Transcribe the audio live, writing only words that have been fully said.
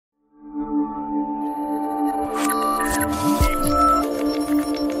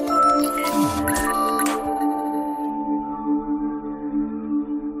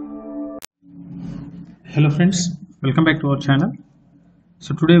friends, welcome back to our channel.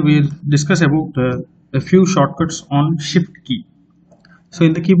 So today we'll discuss about a few shortcuts on shift key. So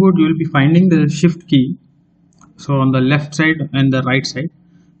in the keyboard you will be finding the shift key, so on the left side and the right side.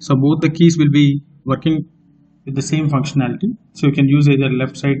 So both the keys will be working with the same functionality, so you can use either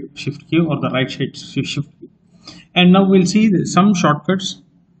left side shift key or the right side shift key. And now we'll see some shortcuts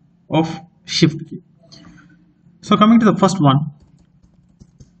of shift key. So coming to the first one,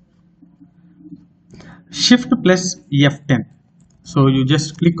 shift plus F10. So you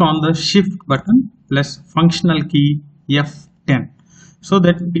just click on the shift button plus functional key F10, so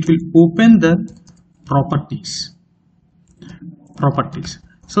that it will open the properties.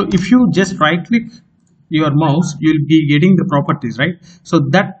 So if you just right click your mouse, you will be getting the properties, right? So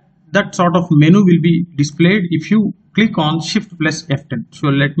that sort of menu will be displayed if you click on shift plus F10. So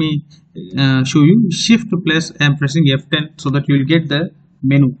let me show you. Shift plus I am pressing F10 so that you will get the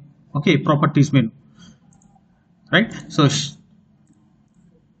menu. Okay, properties menu, right? So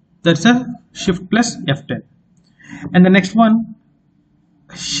that's a shift plus F10. And the next one,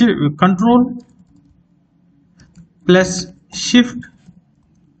 control plus shift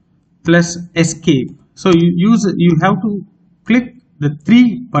plus escape. So you have to click the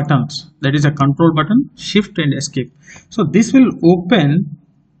three buttons, that is a control button, shift and escape. So this will open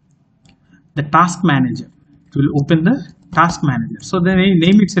the task manager. It will open the task manager. So the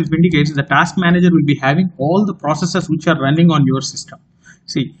name itself indicates the task manager will be having all the processes which are running on your system.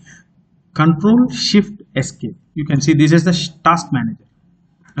 See, control shift escape, you can see this is the task manager.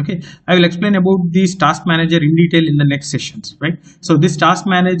 Okay, I will explain about this task manager in detail in the next sessions, right? So this task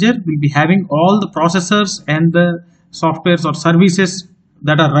manager will be having all the processors and the softwares or services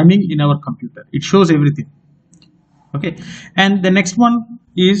that are running in our computer. It shows everything. Okay, and the next one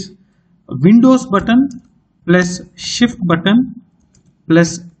is Windows button plus shift button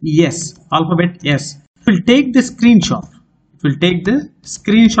plus S, alphabet S. It will take the screenshot. It will take the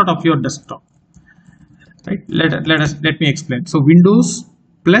screenshot of your desktop, right? Let me explain. So Windows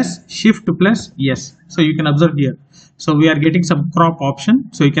plus shift plus S. So you can observe here. So we are getting some crop option.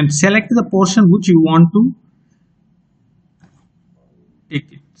 So you can select the portion which you want to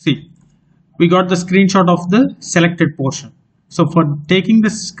take it. See, we got the screenshot of the selected portion. So for taking the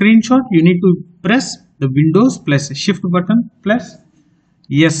screenshot, you need to press the Windows plus shift button plus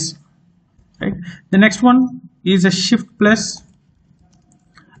yes, right? The next one is a shift plus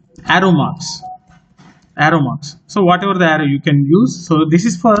arrow marks. So whatever the arrow you can use. So this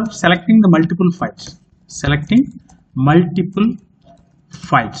is for selecting the multiple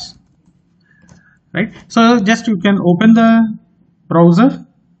files, right? So just you can open the browser.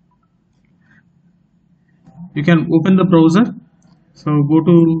 So go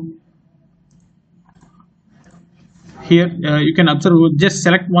to here. You can observe, just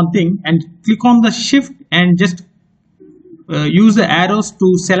select one thing and click on the shift and just use the arrows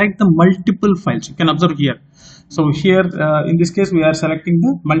to select the multiple files. You can observe here. So here in this case we are selecting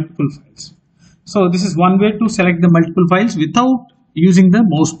the multiple files. So this is one way to select the multiple files without using the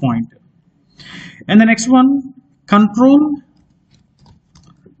mouse pointer. And the next one, control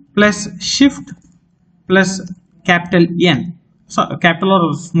plus shift plus capital N. So capital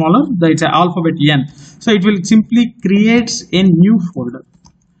or smaller, it's an alphabet N. So it will simply creates a new folder.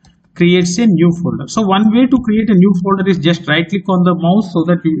 So one way to create a new folder is just right click on the mouse, so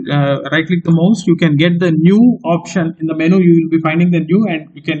that you right click the mouse, you can get the new option in the menu. You will be finding the new and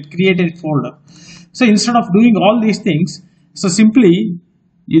you can create a folder. So instead of doing all these things, so simply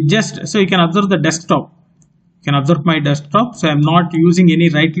you just, so you can observe the desktop. You can observe my desktop. So I'm not using any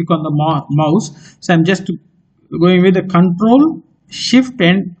right click on the mouse. So I'm just going with the control shift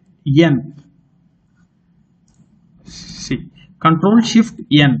and N. See, control shift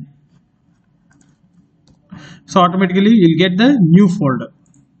N. So automatically you'll get the new folder.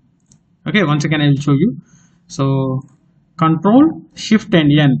 Okay, once again I will show you. So control shift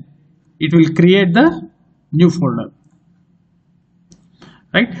and N, it will create the new folder,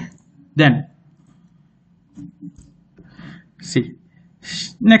 right? Then see,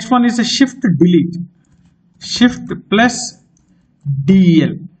 next one is a shift delete. Shift plus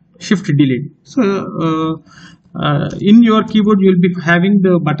del, shift delete. So in your keyboard you will be having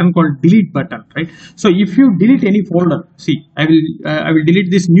the button called delete button, right? So if you delete any folder, see, I will delete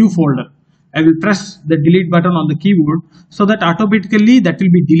this new folder. I will press the delete button on the keyboard, so that automatically that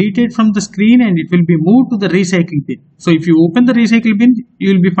will be deleted from the screen and it will be moved to the recycle bin. So if you open the recycle bin,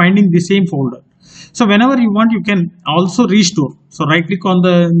 you will be finding the same folder. So whenever you want, you can also restore. So right click on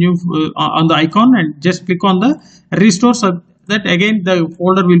the new on the icon and just click on the restore, so that again the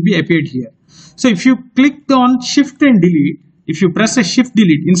folder will be appeared here. So if you click on shift and delete, if you press a shift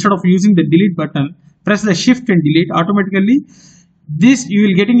delete instead of using the delete button, press the shift and delete, automatically this you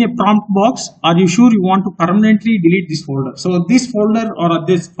will getting a prompt box, are you sure you want to permanently delete this folder? So this folder or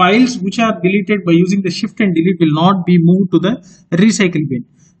these files which are deleted by using the shift and delete will not be moved to the recycle bin.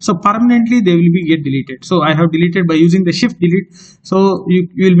 So permanently they will be get deleted. So I have deleted by using the shift delete. So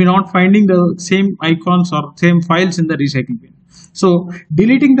you will be not finding the same icons or same files in the recycle bin. So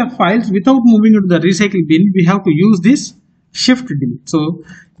deleting the files without moving into the recycle bin, we have to use this shift delete. So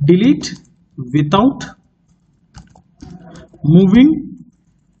delete without moving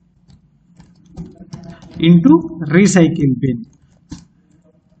into recycle bin.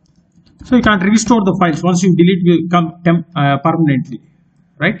 So you can't restore the files. Once you delete, will come permanently,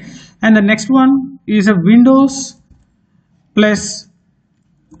 right? And the next one is a Windows plus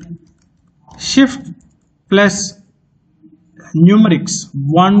shift plus numerics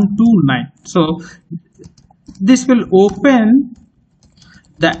 1 to 9. So this will open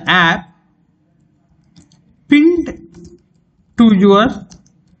the app pinned to your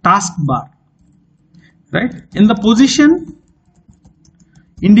taskbar, right, in the position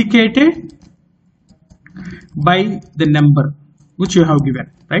indicated by the number which you have given,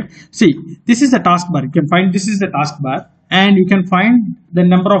 right? See, this is the taskbar. You can find this is the taskbar, and you can find the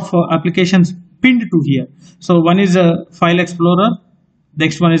number of applications pinned to here. So one is a file explorer,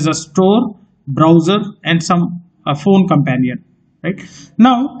 next one is a store, browser, and some phone companion, right?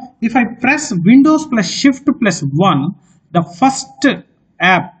 Now if I press Windows plus shift plus 1, the first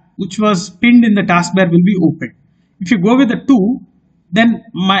app which was pinned in the taskbar will be opened. If you go with the 2, then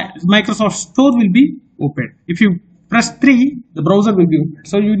Microsoft Store will be opened. If you press 3, the browser will be opened.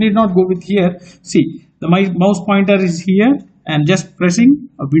 So you need not go with here. See, the mouse pointer is here, and just pressing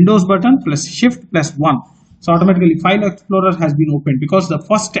a Windows button plus shift plus 1. So automatically File Explorer has been opened because the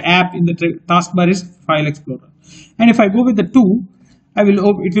first app in the taskbar is File Explorer. And if I go with the 2,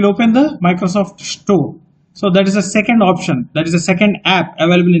 it will open the Microsoft Store. So that is the second option. That is the second app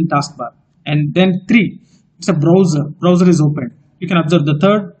available in taskbar. And then 3, it's a browser. Browser is open. You can observe the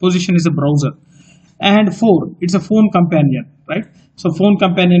third position is a browser. And 4, it's a phone companion, right? So phone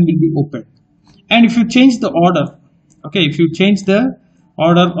companion will be open. And if you change the order, okay, if you change the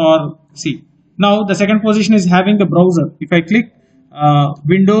order, or see, now the second position is having the browser. If I click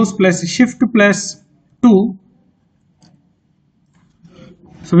Windows plus shift plus 2,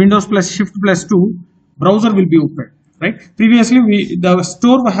 so Windows plus shift plus 2, browser will be open, right? Previously the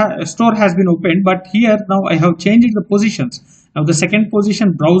store has been opened, but here now I have changed the positions. Now the second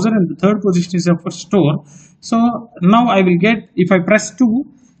position browser and the third position is for store. So now I will get, if I press 2,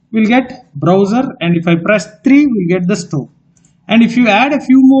 we'll get browser, and if I press 3, we'll get the store. And if you add a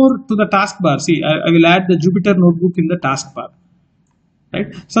few more to the taskbar, see, I will add the Jupyter notebook in the taskbar, right?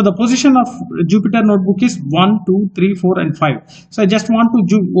 So the position of Jupyter notebook is 1, 2, 3, 4, and 5. So I just want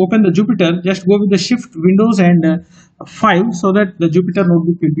to open the Jupyter, just go with the shift Windows and 5, so that the Jupyter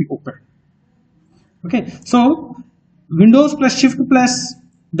notebook will be open. Okay, so Windows plus shift plus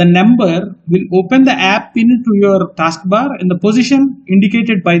the number will open the app pinned to your taskbar in the position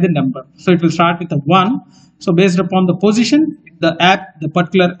indicated by the number. So it will start with a 1. So based upon the position, the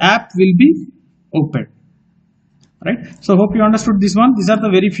particular app will be opened, right? So hope you understood this one. These are the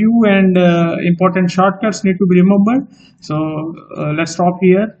very few and important shortcuts need to be remembered. So let's stop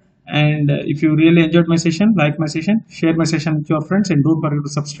here. And if you really enjoyed my session, like my session, share my session with your friends, and don't forget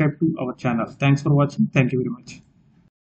to subscribe to our channel. Thanks for watching. Thank you very much.